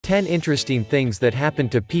10 interesting things that happen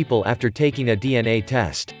to people after taking a DNA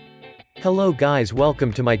test. Hello guys,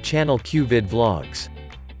 welcome to my channel QVid Vlogs.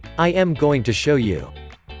 I am going to show you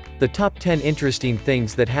the top 10 interesting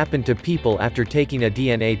things that happen to people after taking a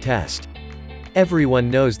DNA test.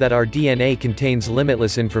 Everyone knows that our DNA contains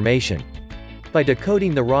limitless information. By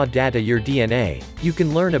decoding the raw data your DNA, you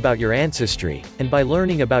can learn about your ancestry, and by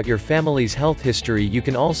learning about your family's health history you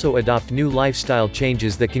can also adopt new lifestyle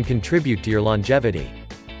changes that can contribute to your longevity.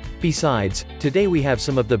 Besides, today we have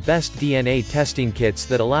some of the best DNA testing kits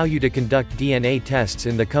that allow you to conduct DNA tests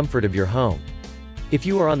in the comfort of your home. If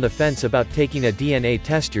you are on the fence about taking a DNA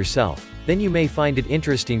test yourself, then you may find it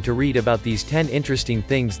interesting to read about these 10 interesting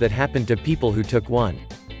things that happened to people who took one.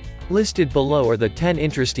 Listed below are the 10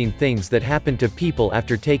 interesting things that happened to people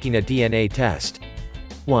after taking a DNA test.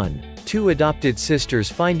 1. Two adopted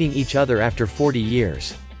sisters finding each other after 40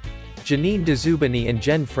 years. Janine Dzubany and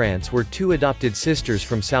Jen France were two adopted sisters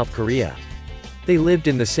from South Korea. They lived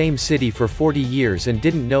in the same city for 40 years and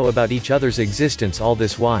didn't know about each other's existence all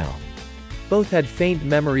this while. Both had faint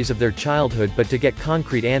memories of their childhood, but to get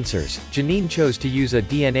concrete answers, Janine chose to use a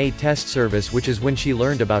DNA test service, which is when she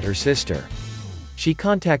learned about her sister. She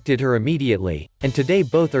contacted her immediately, and today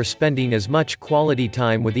both are spending as much quality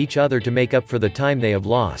time with each other to make up for the time they have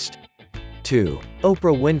lost. 2.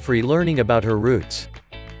 Oprah Winfrey learning about her roots.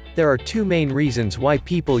 There are two main reasons why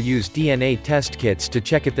people use DNA test kits: to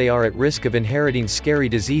check if they are at risk of inheriting scary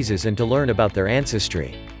diseases and to learn about their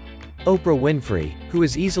ancestry. Oprah Winfrey, who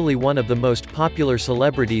is easily one of the most popular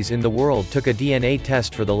celebrities in the world, took a DNA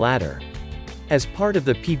test for the latter. As part of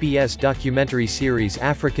the PBS documentary series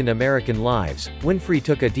African American Lives, Winfrey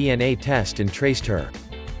took a DNA test and traced her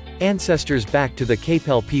ancestors back to the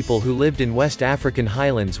Capel people who lived in West African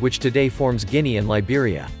highlands, which today forms Guinea and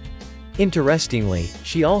Liberia. Interestingly,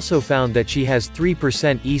 she also found that she has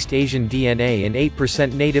 3% East Asian DNA and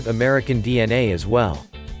 8% Native American DNA as well.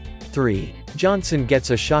 3. Johnson gets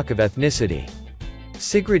a shock of ethnicity.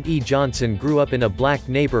 Sigrid E. Johnson grew up in a black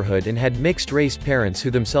neighborhood and had mixed-race parents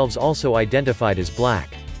who themselves also identified as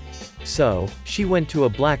black. So, she went to a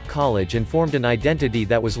black college and formed an identity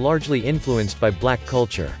that was largely influenced by black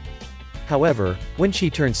culture. However, when she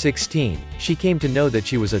turned 16, she came to know that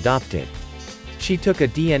she was adopted. She took a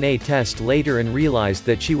DNA test later and realized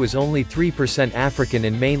that she was only 3% African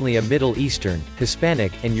and mainly a Middle Eastern,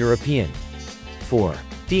 Hispanic, and European. 4.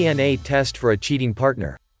 DNA test for a cheating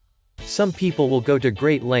partner. Some people will go to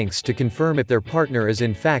great lengths to confirm if their partner is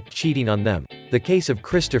in fact cheating on them. The case of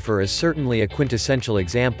Christopher is certainly a quintessential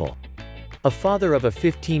example. A father of a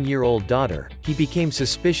 15-year-old daughter, he became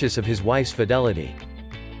suspicious of his wife's fidelity.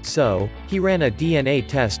 So, he ran a DNA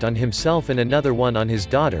test on himself and another one on his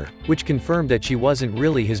daughter, which confirmed that she wasn't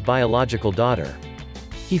really his biological daughter.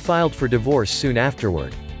 He filed for divorce soon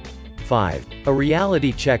afterward. 5. A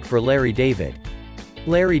reality check for Larry David.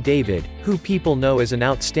 Larry David, who people know as an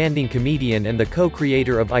outstanding comedian and the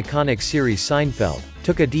co-creator of iconic series Seinfeld,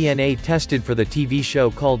 took a DNA tested for the TV show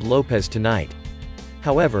called Lopez Tonight.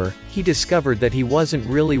 However, he discovered that he wasn't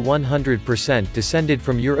really 100% descended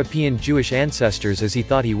from European Jewish ancestors as he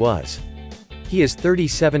thought he was. He is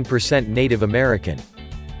 37% Native American.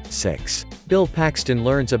 6. Bill Paxton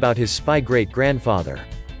learns about his spy great-grandfather.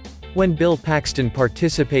 When Bill Paxton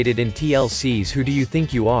participated in TLC's Who Do You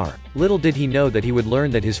Think You Are?, little did he know that he would learn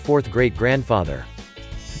that his fourth great-grandfather,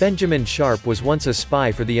 Benjamin Sharp, was once a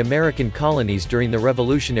spy for the American colonies during the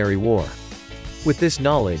Revolutionary War. With this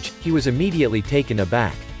knowledge, he was immediately taken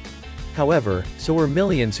aback. However, so were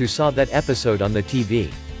millions who saw that episode on the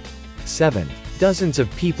TV. 7. Dozens of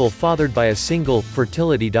people fathered by a single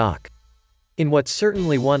fertility doc. In what's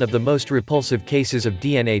certainly one of the most repulsive cases of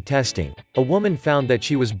DNA testing, a woman found that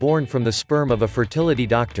she was born from the sperm of a fertility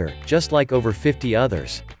doctor, just like over 50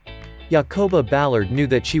 others. Jacoba Ballard knew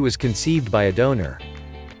that she was conceived by a donor.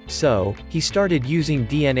 So, he started using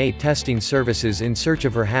DNA testing services in search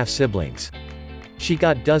of her half-siblings. She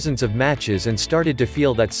got dozens of matches and started to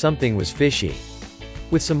feel that something was fishy.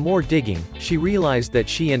 With some more digging, she realized that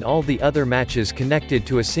she and all the other matches connected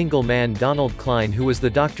to a single man, Donald Klein, who was the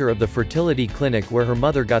doctor of the fertility clinic where her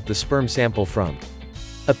mother got the sperm sample from.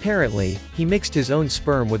 Apparently, he mixed his own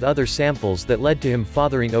sperm with other samples that led to him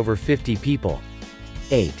fathering over 50 people.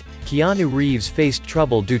 8. Keanu Reeves faced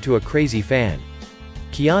trouble due to a crazy fan.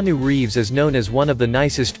 Keanu Reeves is known as one of the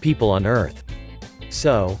nicest people on earth.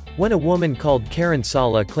 So, when a woman called Karen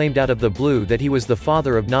Sala claimed out of the blue that he was the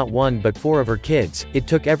father of not one but 4 of her kids, it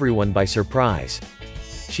took everyone by surprise.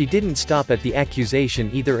 She didn't stop at the accusation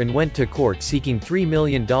either and went to court seeking $3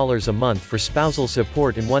 million a month for spousal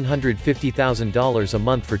support and $150,000 a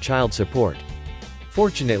month for child support.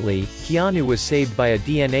 Fortunately, Keanu was saved by a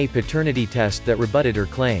DNA paternity test that rebutted her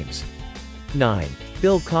claims. 9.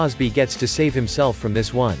 Bill Cosby gets to save himself from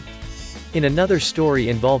this one. In another story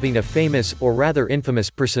involving a famous, or rather infamous,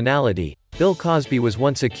 personality, Bill Cosby was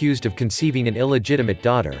once accused of conceiving an illegitimate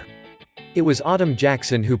daughter. It was Autumn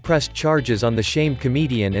Jackson who pressed charges on the shamed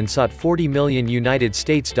comedian and sought $40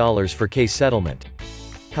 million for case settlement.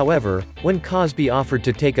 However, when Cosby offered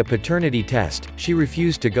to take a paternity test, she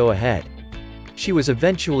refused to go ahead. She was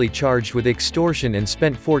eventually charged with extortion and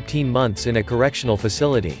spent 14 months in a correctional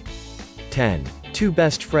facility. 10. Two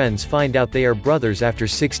best friends find out they are brothers after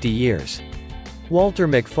 60 years. Walter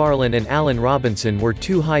McFarlane and Alan Robinson were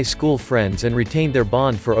two high school friends and retained their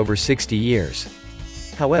bond for over 60 years.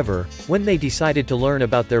 However, when they decided to learn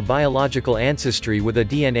about their biological ancestry with a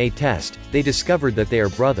DNA test, they discovered that they are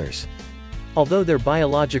brothers. Although their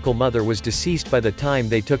biological mother was deceased by the time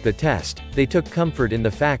they took the test, they took comfort in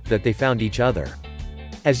the fact that they found each other.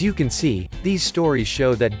 As you can see, these stories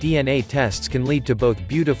show that DNA tests can lead to both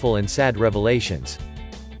beautiful and sad revelations.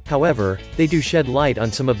 However, they do shed light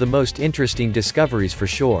on some of the most interesting discoveries for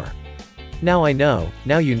sure. Now I know,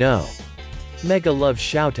 now you know. Mega love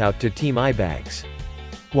shoutout to Team Eyebags.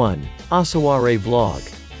 1. Asaware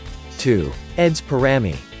Vlog. 2. Ed's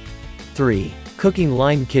Parami. 3. Cooking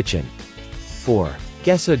Line Kitchen. 4.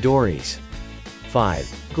 Gessa Dories. 5.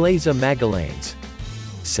 Glaza Magalanes.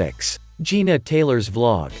 6. Gina Taylor's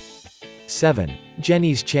Vlog. 7.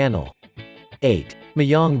 Jenny's Channel. 8.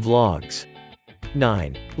 Mayong Vlogs.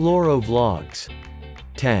 9. Loro Vlogs.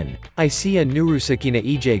 10. Isia Nurusakina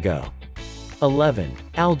Ijego. 11.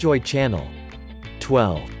 Aljoy Channel.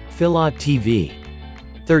 12. Phila TV.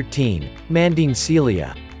 13. Manding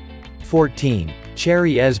Celia. 14.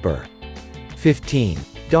 Cherry Esber. 15.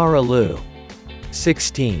 Dara Lu.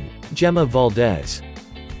 16. Gemma Valdez.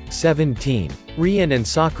 17. Rian and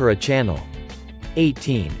Sakura Channel.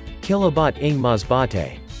 18. Kilobat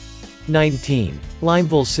Ingmazbate. 19.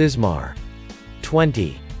 Limeville Sismar.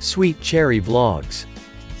 20. Sweet Cherry Vlogs.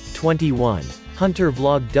 21. Hunter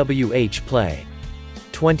Vlog WH Play.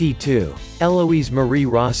 22. Eloise Marie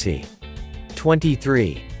Rossi.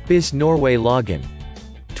 23. Bis Norway Login.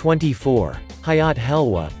 24. Hayat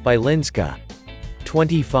Helwa, by Linska.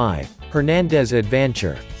 25. Hernandez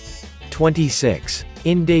Adventure. 26.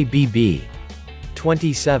 Inde BB.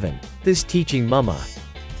 27. This Teaching Mama.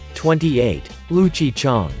 28. Luchi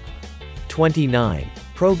Chong. 29.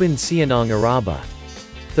 Proban Sianong Araba.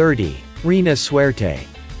 30. Rina Suerte.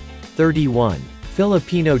 31.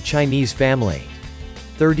 Filipino Chinese Family.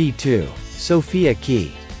 32. Sophia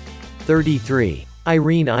Key. 33.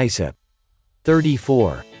 Irene Isip.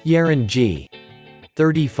 34. Yaren G.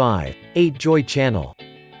 35. 8 Joy Channel.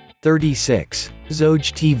 36.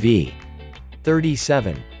 Zoj TV.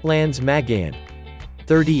 37. Lance Magayan.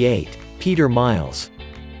 38. Peter Miles.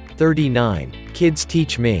 39. Kids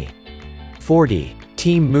Teach Me. 40.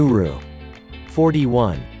 Team Muru.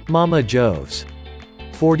 41. Mama Joves.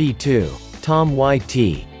 42. Tom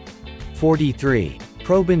YT. 43.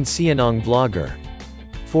 Proban Sianong Vlogger.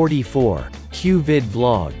 44. QVid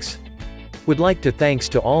Vlogs. Would like to thanks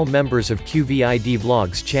to all members of QVid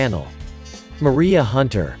Vlogs channel. Maria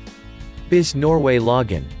Hunter. Bis Norway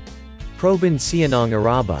Login. Proban Sianong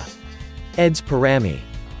Araba. Ed's Parami.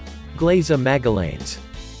 Glaza Magalanes.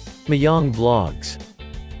 Mayong Vlogs.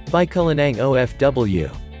 Bikulanang OFW.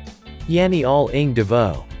 Yani All Ing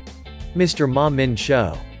Devo. Mr. Ma Min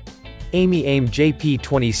Show. Amy Aim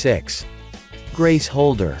JP26. Grace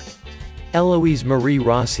Holder. Eloise Marie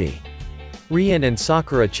Rossi. Rian and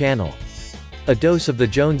Sakura Channel. A Dose of the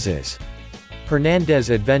Joneses. Hernandez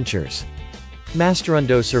Adventures.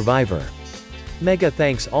 Masterundo Survivor. Mega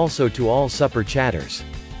thanks also to all Supper Chatters.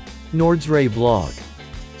 Nordsray Vlog.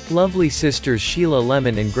 Lovely sisters Sheila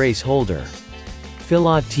Lemon and Grace Holder.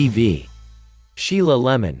 Phila TV. Sheila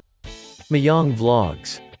Lemon. Mayong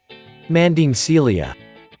Vlogs. Manding Celia.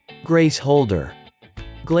 Grace Holder.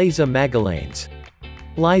 Glaza Magalanes.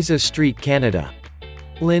 Liza Street Canada.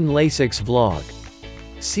 Lynn Lasix Vlog.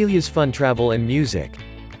 Celia's Fun Travel and Music.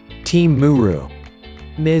 Team Muru.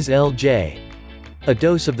 Ms. LJ. A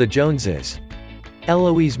Dose of the Joneses.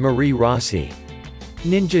 Eloise Marie Rossi.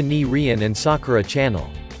 Ninja Ni Rian and Sakura Channel.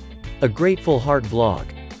 A Grateful Heart Vlog.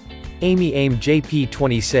 Amy Aim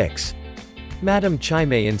JP26. Madam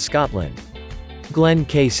Chime in Scotland. Glenn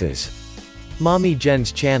Cases. Mommy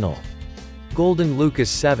Jen's Channel. Golden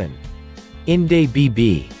Lucas 7. Inde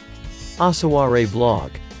BB. Asaware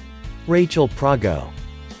Vlog. Rachel Prago.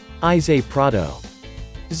 Ize Prado.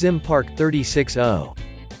 Zimpark 360.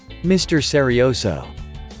 Mr. Serioso.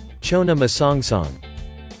 Chona Masongsong.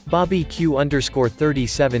 Bobby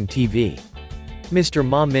Q_37 TV. Mr.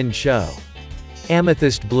 Ma Min Show.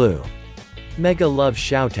 Amethyst Blue. Mega Love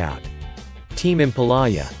Shoutout. Team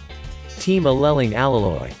Impalaya. Team Aleling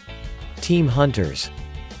Alaloy. Team Hunters.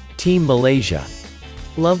 Team Malaysia.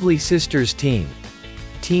 Lovely Sisters Team.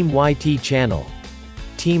 Team YT Channel.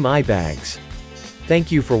 Team iBags.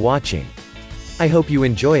 Thank you for watching. I hope you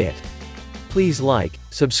enjoy it. Please like,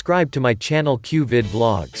 subscribe to my channel QVid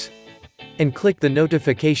Vlogs. And click the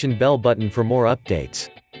notification bell button for more updates.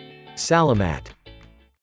 Salamat.